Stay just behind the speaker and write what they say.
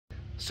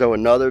So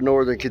another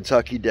Northern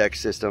Kentucky deck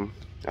system.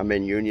 I'm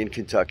in Union,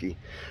 Kentucky.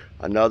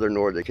 Another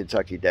Northern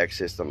Kentucky deck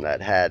system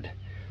that had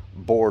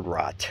board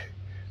rot,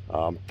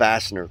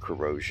 fastener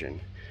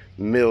corrosion,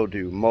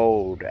 mildew,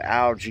 mold,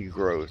 algae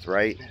growth,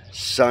 right?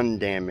 Sun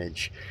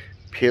damage,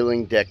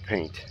 peeling deck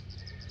paint,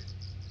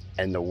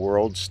 and the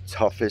world's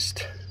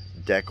toughest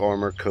deck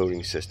armor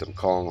coating system,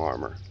 Kong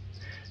Armor,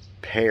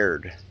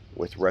 paired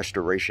with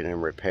restoration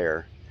and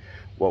repair,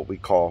 what we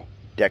call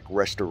deck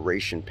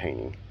restoration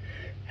painting,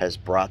 has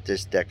brought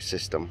this deck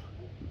system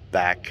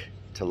back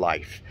to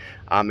life.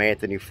 I'm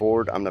Anthony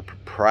Ford. I'm the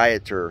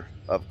proprietor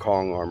of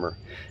Kong Armor,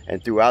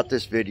 and throughout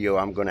this video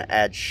I'm going to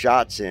add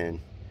shots in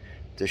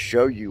to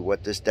show you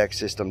what this deck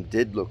system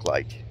did look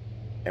like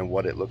and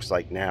what it looks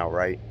like now,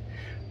 right?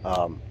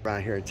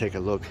 Around here and take a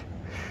look.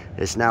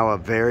 It's now a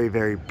very,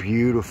 very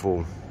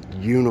beautiful,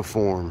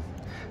 uniform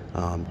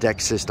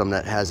deck system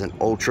that has an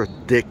ultra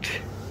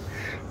thick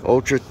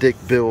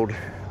build,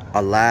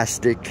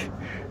 elastic,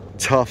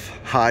 tough,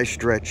 high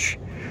stretch,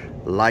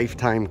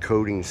 lifetime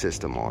coating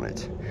system on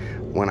it.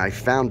 When I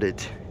found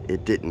it,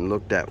 it didn't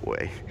look that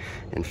way.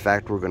 In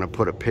fact, we're going to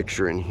put a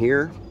picture in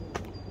here,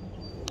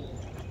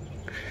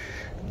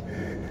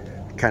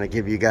 kind of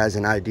give you guys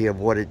an idea of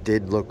what it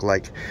did look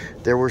like.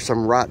 There were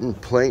some rotten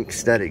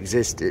planks that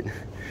existed.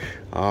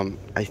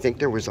 I think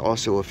there was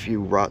also a few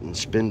rotten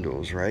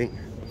spindles, right?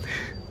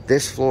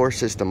 This floor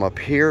system up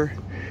here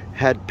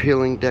had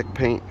peeling deck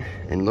paint,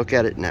 and look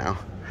at it now.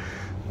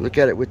 Look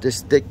at it with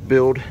this thick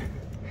build,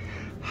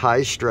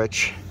 high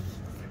stretch,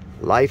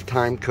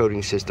 lifetime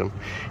coating system.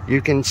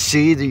 You can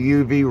see the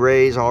UV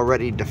rays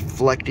already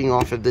deflecting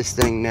off of this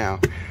thing now.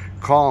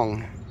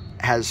 Kong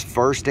has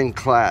first in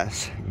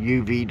class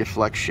UV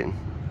deflection.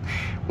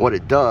 What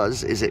it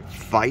does is it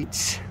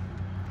fights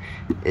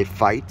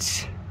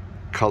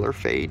color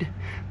fade,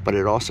 but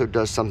it also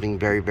does something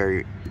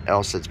very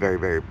else that's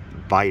very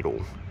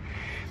vital.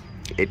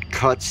 It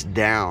cuts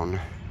down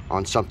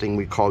on something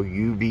we call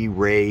UV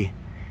ray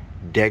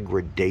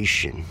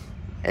degradation,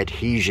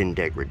 adhesion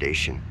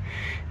degradation.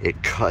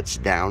 It cuts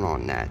down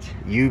on that.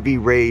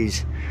 UV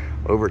rays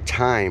over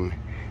time,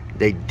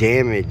 they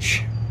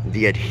damage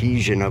the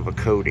adhesion of a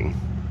coating.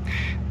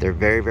 They're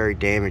very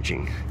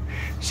damaging.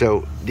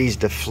 So these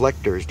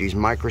deflectors, these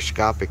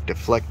microscopic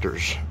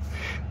deflectors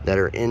that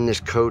are in this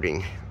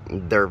coating,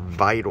 they're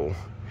vital.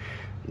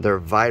 They're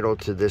vital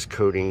to this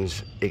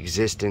coating's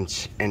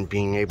existence and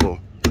being able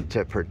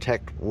to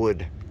protect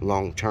wood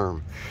long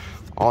term.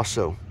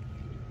 Also,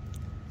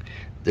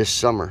 this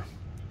summer,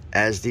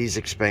 as these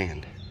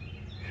expand,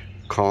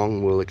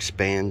 Kong will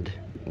expand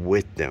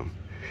with them.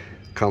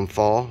 Come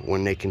fall,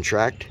 when they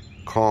contract,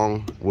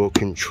 Kong will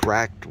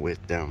contract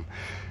with them,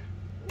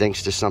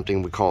 thanks to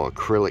something we call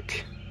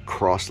acrylic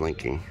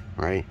cross-linking,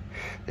 right?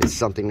 It's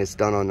something that's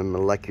done on a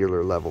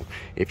molecular level.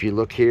 If you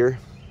look here,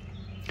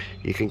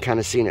 you can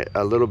kind of see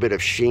a little bit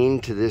of sheen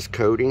to this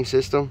coating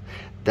system.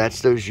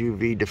 That's those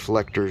UV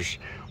deflectors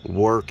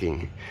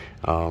working.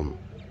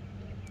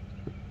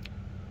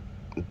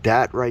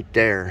 That right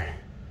there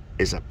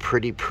is a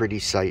pretty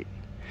sight.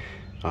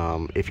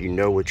 If you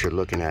know what you're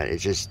looking at,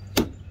 it's just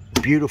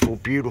beautiful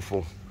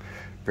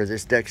for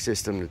this deck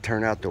system to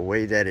turn out the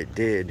way that it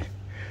did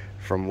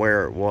from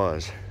where it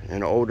was.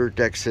 An older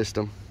deck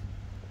system,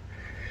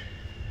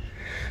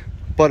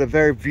 but a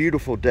very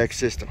beautiful deck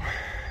system.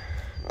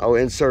 I'll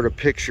insert a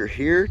picture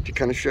here to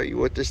kind of show you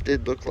what this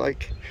did look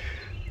like.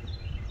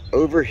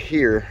 Over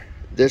here,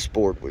 this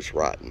board was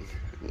rotten.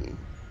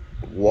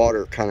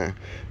 Water kind of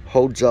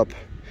holds up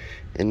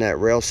in that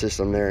rail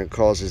system there and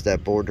causes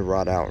that board to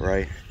rot out,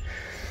 right?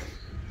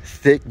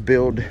 Thick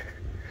build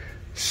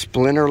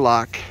splinter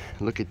lock.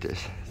 Look at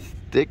this.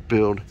 Thick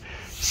build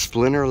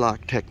splinter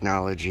lock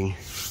technology.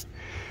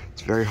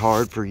 It's very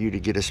hard for you to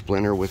get a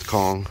splinter with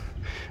Kong.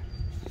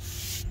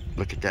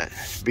 Look at that.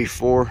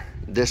 Before,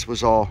 this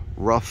was all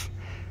rough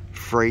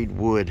frayed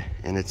wood,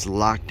 and it's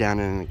locked down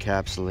and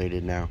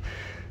encapsulated now.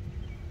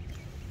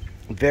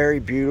 Very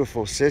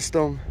beautiful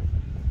system.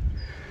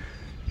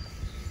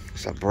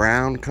 It's a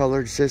brown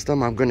colored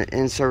system. I'm going to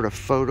insert a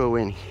photo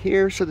in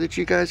here so that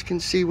you guys can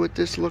see what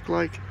this looked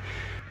like.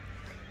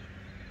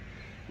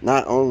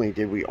 Not only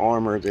did we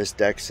armor this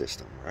deck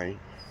system, right?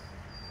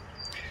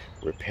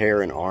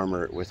 Repair and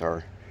armor it with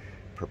our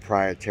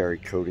proprietary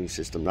coating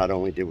system. Not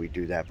only did we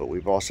do that, but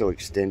we've also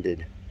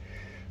extended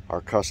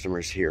our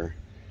customers here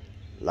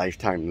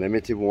lifetime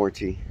limited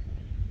warranty.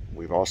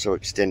 We've also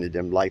extended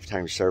them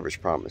lifetime service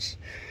promise.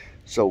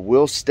 So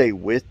we'll stay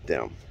with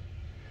them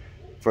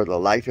for the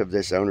life of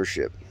this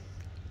ownership.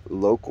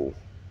 Local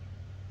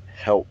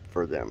help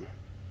for them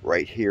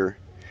right here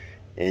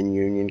in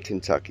Union,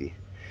 Kentucky.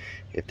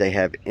 If they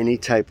have any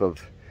type of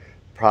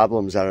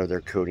problems out of their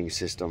coating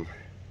system,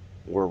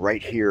 we're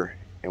right here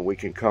and we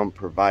can come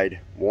provide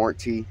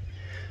warranty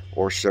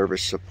or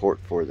service support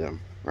for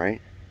them,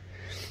 right?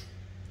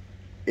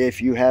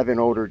 If you have an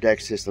older deck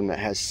system that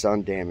has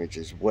sun damage,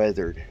 is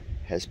weathered,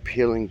 has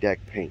peeling deck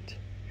paint,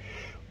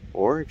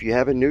 or if you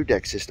have a new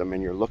deck system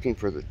and you're looking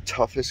for the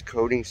toughest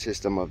coating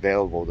system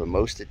available, the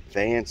most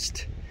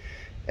advanced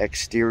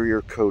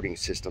exterior coating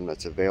system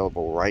that's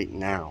available right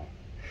now.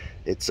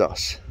 It's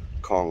us,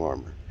 Kong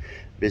Armor.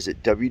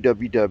 Visit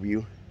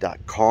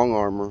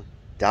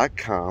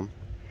www.kongarmor.com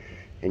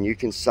and you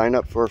can sign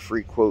up for a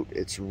free quote.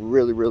 It's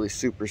really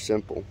super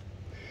simple.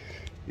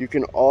 You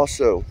can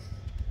also,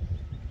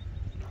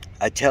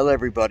 I tell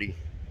everybody,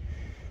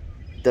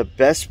 the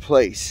best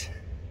place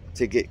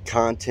to get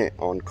content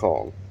on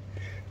Kong,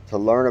 to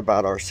learn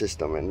about our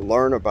system and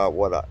learn about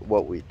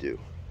what we do,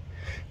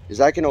 is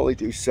I can only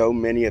do so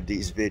many of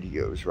these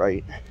videos,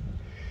 right?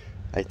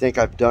 I think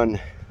I've done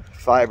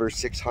 500 or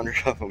 600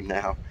 of them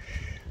now,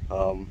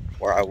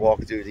 where I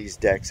walk through these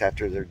decks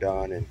after they're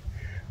done and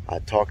I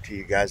talk to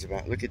you guys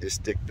about, look at this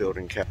stick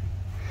building cap.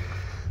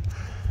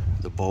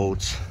 The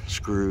bolts,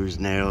 screws,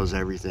 nails,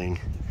 everything,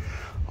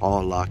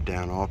 all locked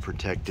down, all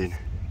protected.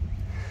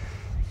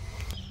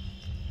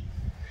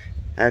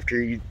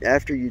 After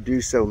you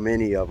do so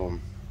many of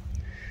them,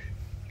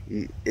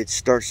 it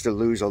starts to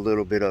lose a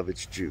little bit of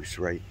its juice,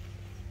 right?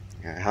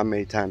 How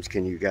many times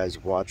can you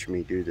guys watch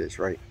me do this,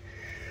 right?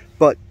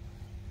 But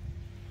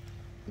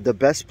the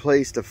best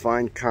place to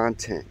find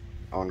content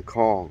on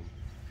Kong,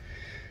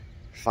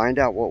 find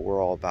out what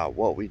we're all about,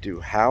 what we do,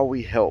 how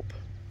we help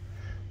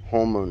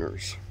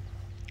homeowners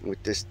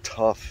with this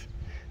tough,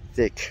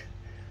 thick,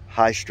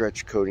 high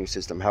stretch coating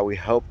system, how we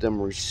help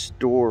them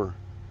restore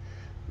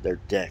their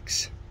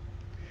decks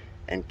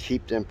and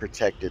keep them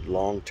protected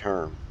long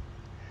term.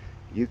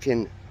 You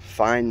can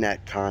find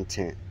that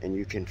content and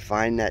you can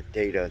find that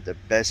data. The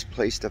best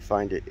place to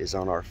find it is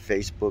on our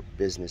Facebook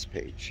business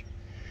page.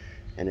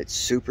 And it's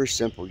super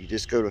simple. You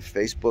just go to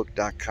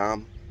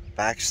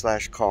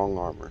facebook.com/Kong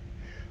Armor.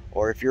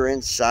 Or if you're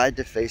inside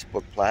the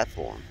Facebook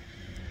platform,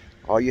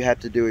 all you have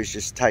to do is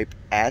just type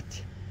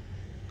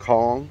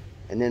 @Kong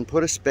and then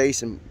put a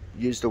space and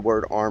use the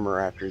word armor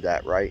after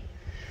that, right?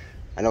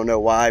 I don't know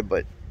why,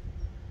 but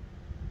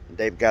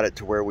they've got it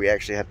to where we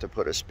actually have to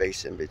put a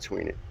space in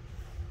between it.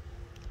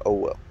 Oh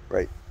well,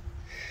 right?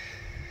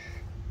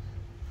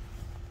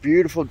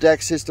 Beautiful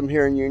deck system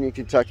here in Union,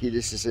 Kentucky.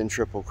 This is in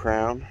Triple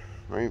Crown,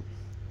 right?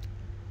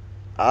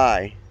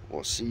 I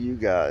will see you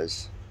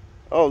guys.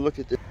 Oh, look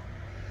at this.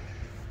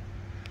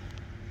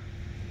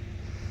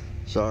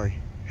 Sorry,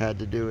 had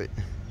to do it.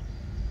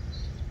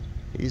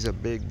 He's a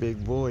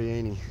big boy,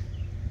 ain't he?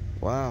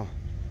 Wow.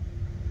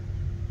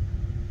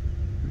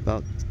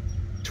 About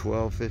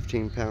 12,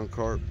 15 pound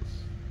carp.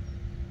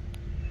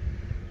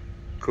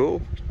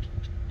 Cool.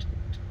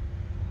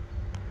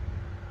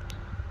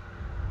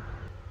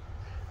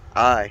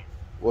 I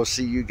will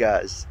see you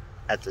guys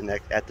at the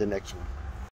next one.